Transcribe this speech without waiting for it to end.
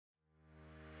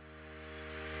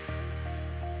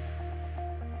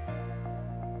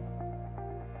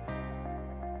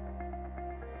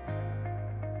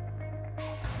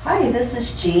Hi, this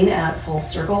is Jean at Full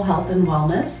Circle Health and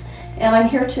Wellness, and I'm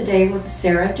here today with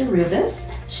Sarah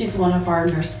DeRubis. She's one of our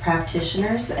nurse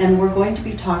practitioners, and we're going to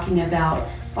be talking about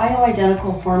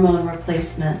bioidentical hormone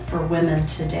replacement for women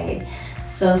today.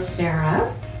 So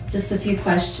Sarah, just a few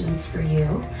questions for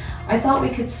you. I thought we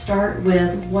could start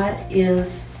with what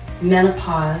is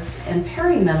menopause and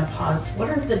perimenopause. What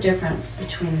are the difference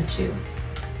between the two?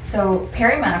 So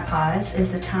perimenopause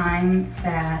is the time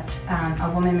that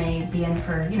a woman may be in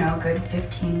for, a good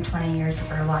 15, 20 years of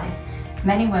her life.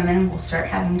 Many women will start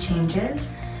having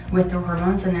changes with their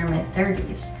hormones in their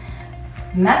mid-30s.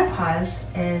 Menopause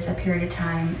is a period of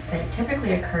time that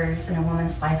typically occurs in a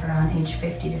woman's life around age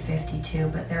 50 to 52,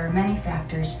 but there are many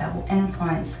factors that will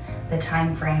influence the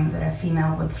time frame that a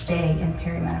female would stay in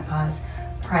perimenopause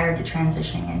prior to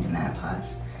transitioning into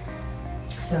menopause.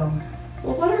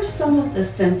 Well, what are some of the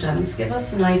symptoms? Give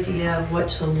us an idea of what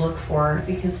to look for,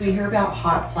 because we hear about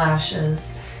hot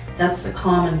flashes. That's a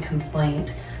common complaint.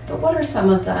 But what are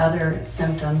some of the other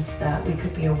symptoms that we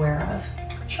could be aware of?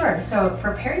 Sure. So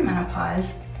for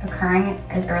perimenopause, occurring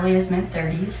as early as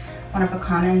mid-30s, one of the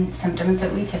common symptoms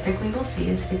that we typically will see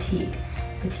is fatigue.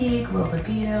 Fatigue, low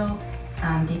libido,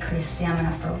 decreased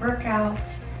stamina for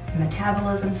workouts,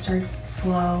 metabolism starts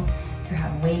slow, you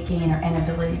have weight gain or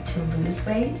inability to lose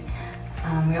weight.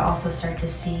 We also start to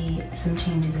see some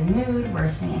changes in mood,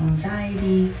 worsening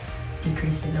anxiety,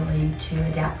 decreased ability to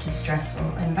adapt to stressful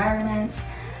environments.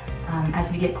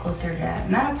 As we get closer to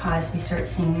menopause, we start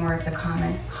seeing more of the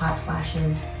common hot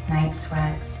flashes, night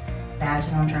sweats,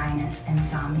 vaginal dryness,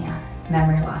 insomnia,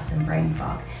 memory loss, and brain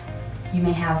fog. You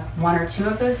may have one or two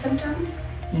of those symptoms,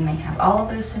 you may have all of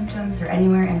those symptoms, or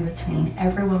anywhere in between.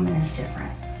 Every woman is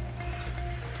different.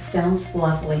 Sounds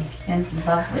lovely. It's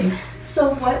lovely.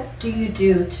 So what do you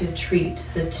do to treat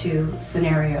the two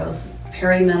scenarios,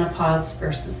 perimenopause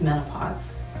versus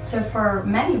menopause? So for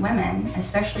many women,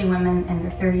 especially women in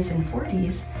their 30s and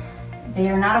 40s, they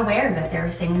are not aware that there are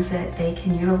things that they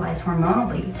can utilize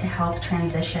hormonally to help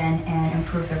transition and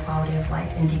improve their quality of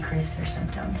life and decrease their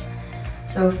symptoms.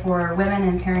 So for women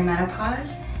in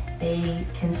perimenopause, they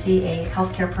can see a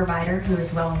healthcare provider who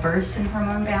is well versed in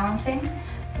hormone balancing,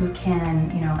 who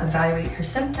can, evaluate her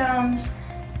symptoms,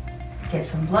 get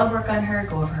some blood work on her,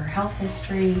 go over her health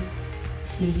history,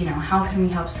 see, how can we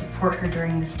help support her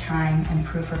during this time,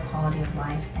 improve her quality of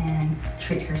life, and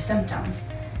treat her symptoms.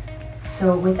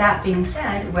 So with that being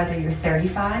said, whether you're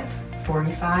 35,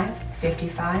 45,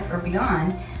 55, or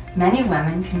beyond, many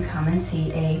women can come and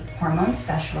see a hormone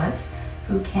specialist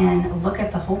who can look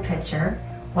at the whole picture,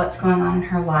 what's going on in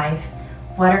her life,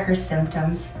 what are her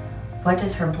symptoms, what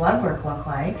does her blood work look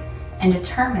like, and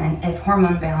determine if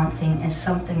hormone balancing is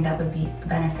something that would be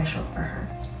beneficial for her.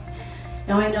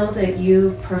 Now I know that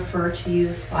you prefer to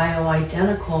use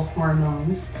bioidentical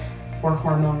hormones for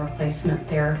hormone replacement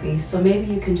therapy, so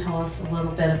maybe you can tell us a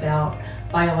little bit about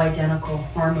bioidentical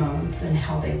hormones and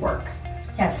how they work.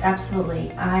 Yes,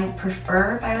 absolutely. I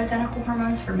prefer bioidentical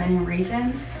hormones for many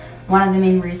reasons. One of the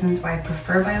main reasons why I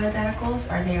prefer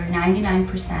bioidenticals are they are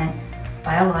 99%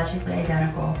 biologically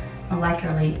identical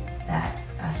molecularly that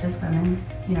us as women,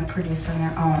 produce on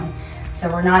their own.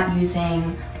 So we're not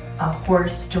using a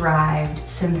horse-derived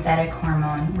synthetic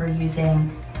hormone. We're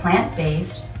using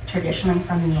plant-based, traditionally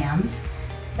from yams,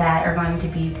 that are going to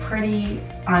be pretty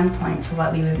on point to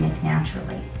what we would make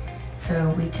naturally.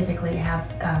 So we typically have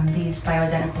these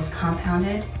bioidenticals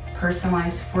compounded,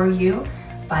 personalized for you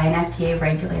by an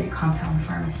FDA-regulated compound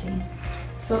pharmacy.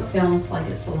 So it sounds like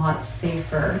it's a lot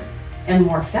safer and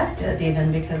more effective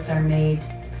even because they're made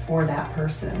for that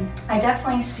person. I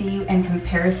definitely see in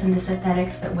comparison to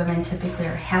synthetics that women typically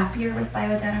are happier with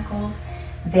bioidenticals.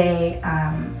 They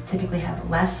typically have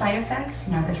less side effects.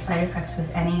 There's side effects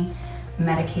with any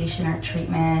medication or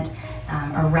treatment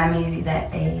or remedy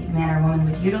that a man or woman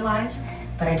would utilize,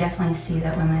 but I definitely see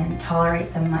that women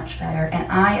tolerate them much better,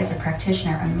 and I as a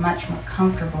practitioner am much more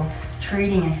comfortable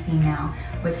treating a female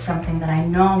with something that I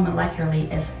know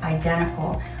molecularly is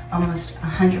identical, almost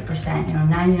 100%,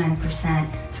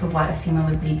 99% to what a female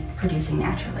would be producing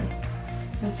naturally.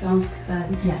 That sounds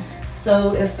good. Yes.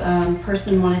 So if a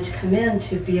person wanted to come in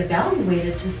to be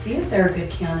evaluated to see if they're a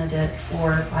good candidate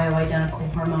for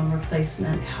bioidentical hormone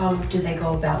replacement, how do they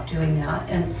go about doing that?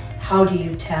 And how do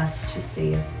you test to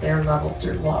see if their levels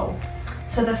are low?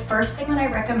 So the first thing that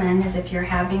I recommend is if you're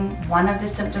having one of the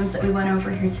symptoms that we went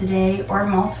over here today or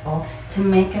multiple, to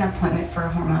make an appointment for a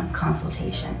hormone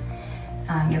consultation.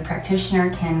 Your practitioner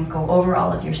can go over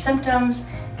all of your symptoms,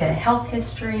 get a health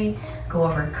history, go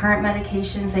over current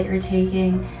medications that you're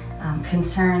taking,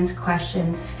 concerns,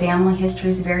 questions. Family history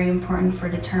is very important for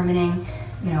determining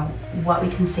what we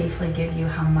can safely give you,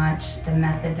 how much, the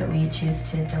method that we choose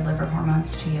to deliver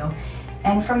hormones to you.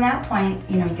 And from that point,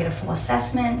 you get a full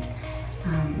assessment.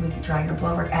 We can draw your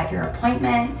blood work at your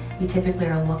appointment. We typically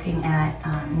are looking at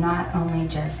not only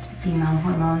just female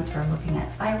hormones, we're looking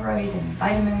at thyroid and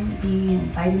vitamin B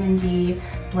and vitamin D,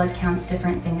 blood counts,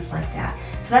 different things like that.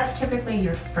 So that's typically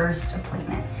your first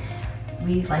appointment.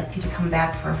 We'd like you to come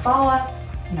back for a follow-up.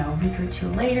 A week or two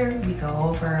later, we go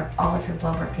over all of your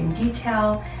blood work in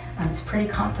detail. It's pretty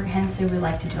comprehensive. We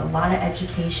like to do a lot of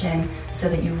education so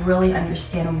that you really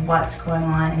understand what's going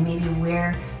on and maybe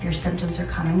where your symptoms are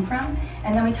coming from.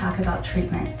 And then we talk about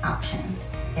treatment options.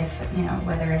 If,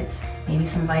 whether it's maybe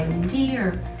some vitamin D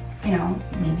or,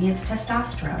 maybe it's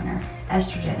testosterone or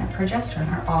estrogen or progesterone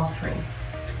or all three.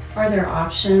 Are there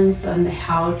options on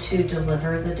how to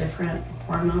deliver the different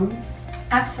hormones?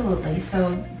 Absolutely.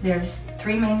 So there's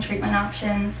 3 main treatment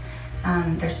options.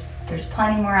 There's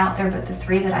plenty more out there, but the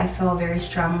 3 that I feel very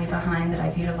strongly behind that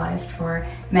I've utilized for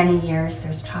many years,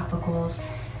 there's topicals,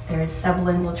 there's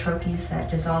sublingual troches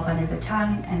that dissolve under the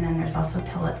tongue, and then there's also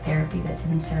pellet therapy that's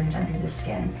inserted under the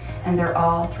skin. And they're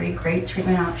all 3 great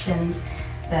treatment options.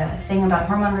 The thing about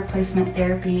hormone replacement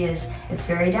therapy is it's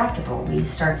very adaptable. We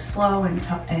start slow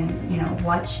and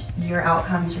watch your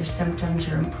outcomes, your symptoms,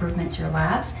 your improvements, your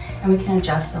labs, and we can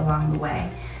adjust along the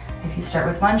way. If you start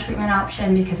with one treatment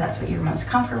option because that's what you're most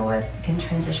comfortable with, you can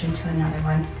transition to another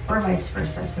one, or vice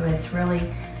versa. So it's really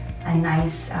a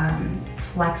nice,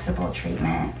 flexible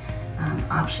treatment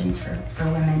options for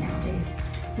women nowadays.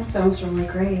 That sounds really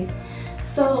great.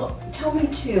 So tell me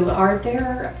too, are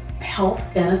there health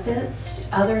benefits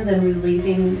other than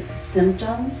relieving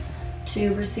symptoms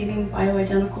to receiving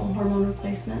bioidentical hormone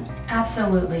replacement?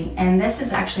 Absolutely, and this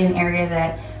is actually an area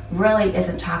that really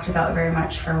isn't talked about very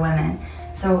much for women.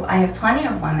 So I have plenty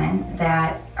of women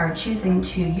that are choosing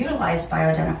to utilize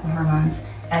bioidentical hormones,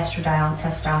 estradiol,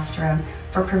 testosterone,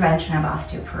 for prevention of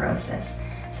osteoporosis.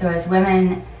 So as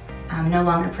women no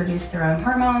longer produce their own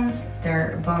hormones,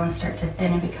 their bones start to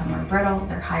thin and become more brittle,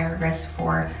 they're higher risk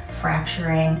for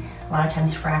fracturing, a lot of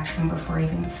times fracturing before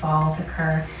even falls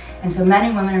occur. And so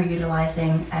many women are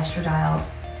utilizing estradiol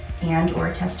and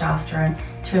or testosterone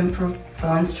to improve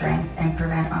bone strength and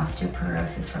prevent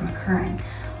osteoporosis from occurring.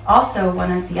 Also,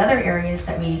 one of the other areas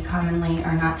that we commonly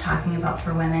are not talking about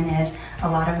for women is a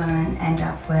lot of women end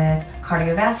up with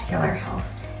cardiovascular health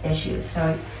issues.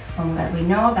 So what we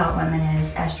know about women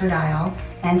is estradiol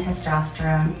and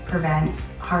testosterone prevents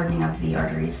hardening of the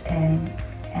arteries in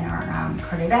our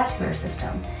cardiovascular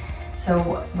system.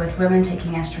 So with women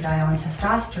taking estradiol and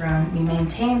testosterone, we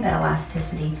maintain that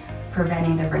elasticity,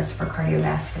 preventing the risk for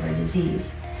cardiovascular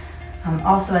disease.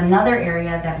 Also, another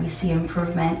area that we see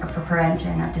improvement or for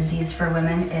prevention of disease for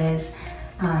women is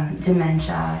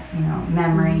dementia,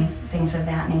 memory, things of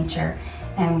that nature.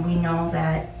 And we know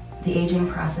that the aging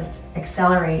process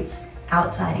accelerates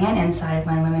outside and inside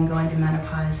when women go into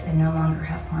menopause and no longer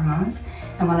have hormones.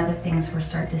 And one of the things we're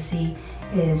starting to see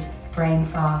is brain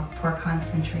fog, poor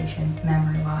concentration,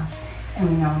 memory loss. And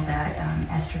we know that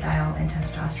estradiol and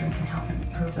testosterone can help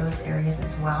improve those areas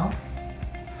as well.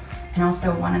 And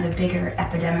also one of the bigger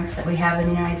epidemics that we have in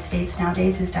the United States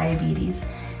nowadays is diabetes.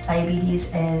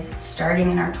 Diabetes is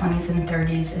starting in our 20s and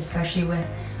 30s, especially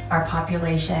with our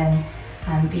population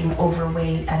being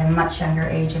overweight at a much younger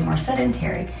age and more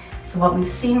sedentary. So what we've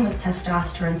seen with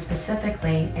testosterone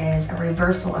specifically is a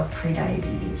reversal of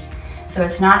prediabetes. So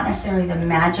it's not necessarily the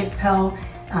magic pill.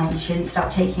 You shouldn't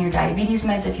stop taking your diabetes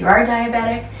meds if you are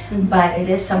diabetic, but it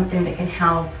is something that can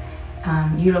help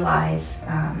utilize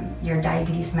your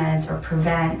diabetes meds or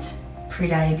prevent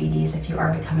prediabetes if you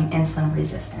are becoming insulin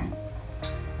resistant.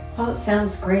 Well, it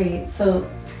sounds great. So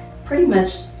pretty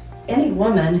much any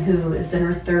woman who is in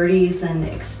her 30s and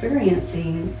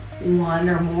experiencing one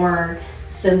or more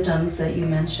symptoms that you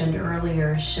mentioned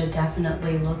earlier should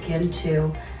definitely look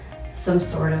into some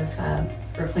sort of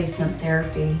replacement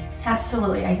therapy.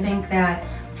 Absolutely. I think that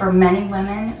for many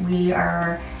women, we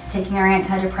are taking our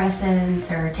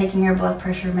antidepressants or taking our blood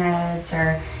pressure meds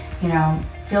or,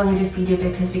 feeling defeated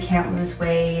because we can't lose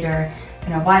weight or,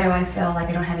 why do I feel like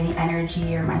I don't have any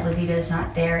energy or my libido is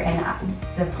not there? And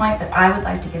the point that I would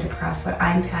like to get across, what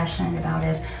I'm passionate about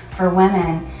is for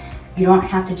women, you don't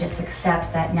have to just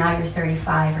accept that now you're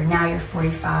 35 or now you're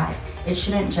 45. It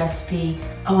shouldn't just be,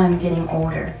 oh, I'm getting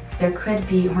older. There could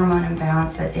be hormone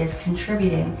imbalance that is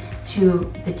contributing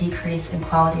to the decrease in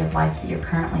quality of life that you're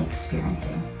currently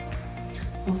experiencing.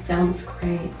 Well, sounds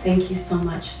great. Thank you so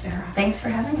much, Sarah. Thanks for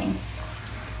having me.